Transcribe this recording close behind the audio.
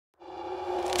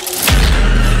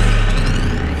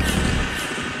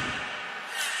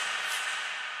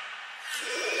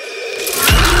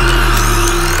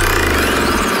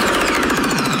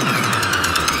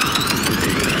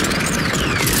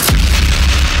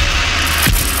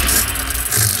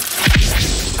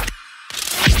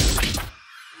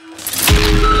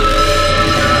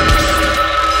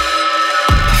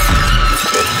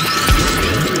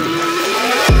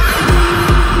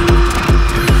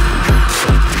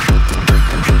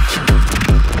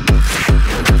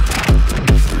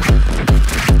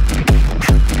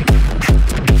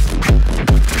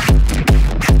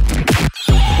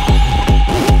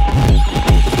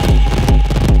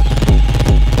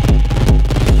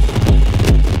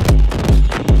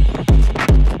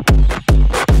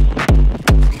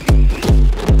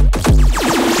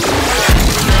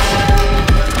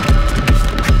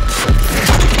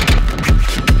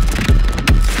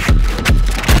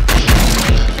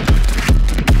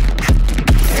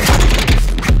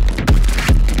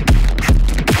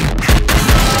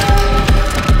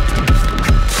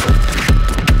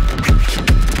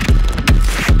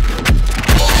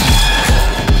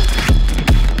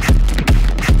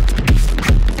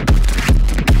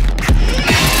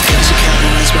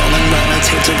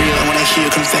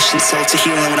to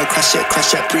heal. I wanna crush it,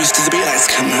 bruise to the beat. Lights,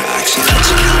 camera, action. Got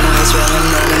your cameras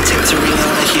rolling, tape to reel. I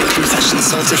wanna hear confessions,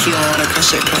 soul to heal. I wanna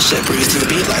crush it, bruise to the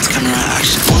beat. Lights, camera,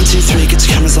 action. 1, 2, 3, get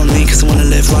your cameras on me, cause I wanna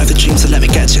live life the dream, so let me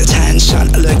get your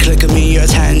attention. Look at me, your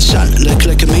attention. Look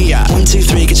at me, yeah. 1, 2,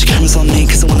 3, get your cameras on me,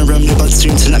 cause I wanna roam your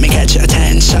bloodstream, so let me get your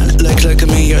attention. Look at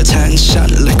me, your attention.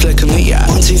 Look at me, yeah.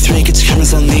 1, 2, 3, get your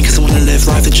cameras on me, cause I wanna live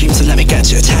life the dream, so let me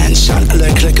get your attention.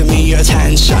 Look at me, your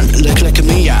attention. Look at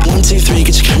me, yeah. 1, 2, 3,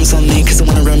 get your cameras on me, cause I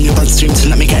wanna roam your bloodstream, so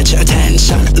let me get your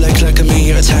attention. Look at me,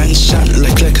 your attention.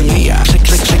 Look at me, yeah. Click,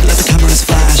 let the cameras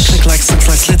flash. Click like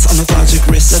sunflower slits on the logic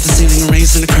wrist. Let the ceiling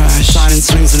raise in a crash. Silent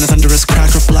swings in a thunderous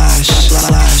crack or flash.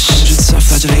 Hundreds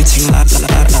self-flagellating lashes.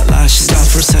 Style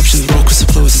for reception, broke with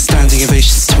flows, standing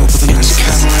ovations, talk with a man.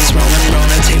 Cameras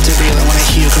rolling, tape to reel. I wanna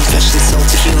hear confessions, soul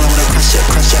to heal. I wanna crush it,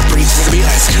 breathe to the beat.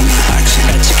 Lights, camera, action.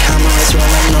 Got your cameras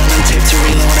rolling, tape to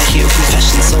reel. I wanna hear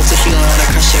confessions, soul to heal. I wanna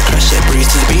crush it, breathe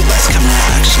to the beat. Lights, camera,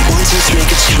 action. 1, 2, 3,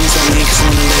 get your cameras on me, cause I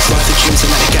wanna live life the dream, so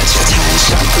let me get your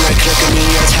attention. Look at me,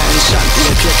 your attention.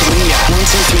 Look at me, yeah. 1,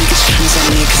 2, 3, get your cameras on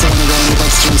me, cause I wanna roam your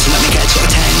bloodstream, so let me get your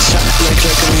attention. Look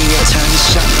at me, your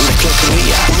attention. Look at me,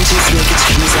 yeah. 1, 2, 3, get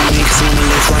your cameras on me, cause I wanna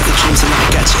live life the dream, so let me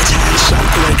get your attention.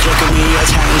 Look at me, your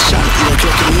attention. Look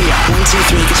at me, yeah. 1, 2,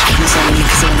 3, get your cameras on me,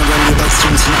 cause I wanna roam your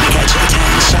bloodstream, so let me get your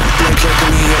attention. Look at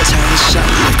me, your attention.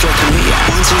 Look at me,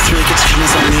 yeah. 1, 2, 3, get your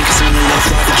cameras on me, cause I wanna live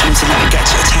life the dream, so let me get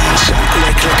your attention.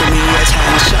 Look at me, your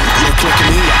attention. Look at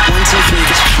me, yeah. 1, 2, 3,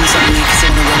 get your cameras on me, cause I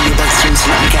wanna roam your bloodstream, so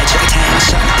let me get your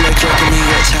attention. Look at me,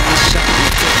 your attention.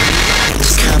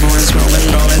 Cameras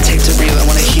rolling, tape to reel. I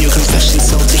wanna hear confessions,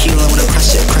 soul to heal. I wanna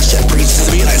crush it, breathe to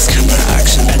the beat. Lights, camera,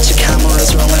 action. Got your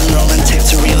cameras rolling, tape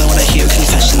to reel. I wanna hear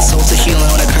confessions, soul to heal. I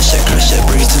wanna crush it,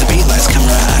 breathe to the beat. Lights,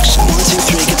 camera, action. 1, 2,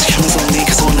 3, get your cameras on me,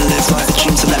 cause I wanna live life the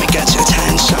dream, so let me get your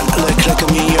attention. Look at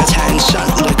me, your attention.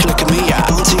 Look at me, yeah.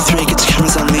 1, 2, 3, get your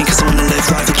cameras on me, cause I wanna live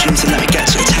life the dream, so let me get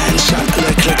your attention.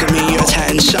 Look at me, your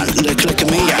attention. Look at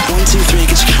me, yeah. 1, 2, 3,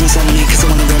 get your cameras on me, cause I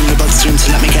wanna roam your bloodstream, so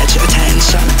let me get your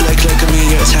attention. Look at me,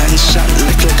 your attention.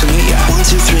 Look at me, yeah. 1,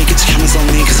 2, 3, get your cameras on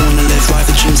me, cause I wanna live life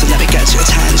the dream, so let me get your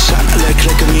attention. Look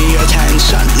at me, your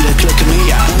attention. Look at me,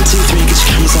 yeah. 1, 2, 3, get your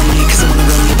cameras on me, cause I wanna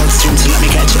roam your bloodstream, so let me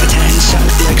get your attention.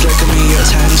 Look at me, your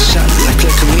attention. Look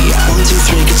at me, yeah. 1, 2,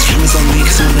 3, get your cameras on me,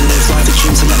 cause I wanna live life the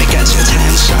dream, so let me get your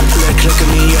attention. Look at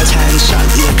me, your attention.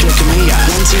 Look at me,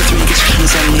 yeah. 1, 2, 3, get your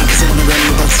cameras on me, cause I wanna roam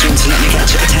your bloodstream, so let me get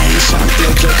your attention.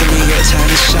 Look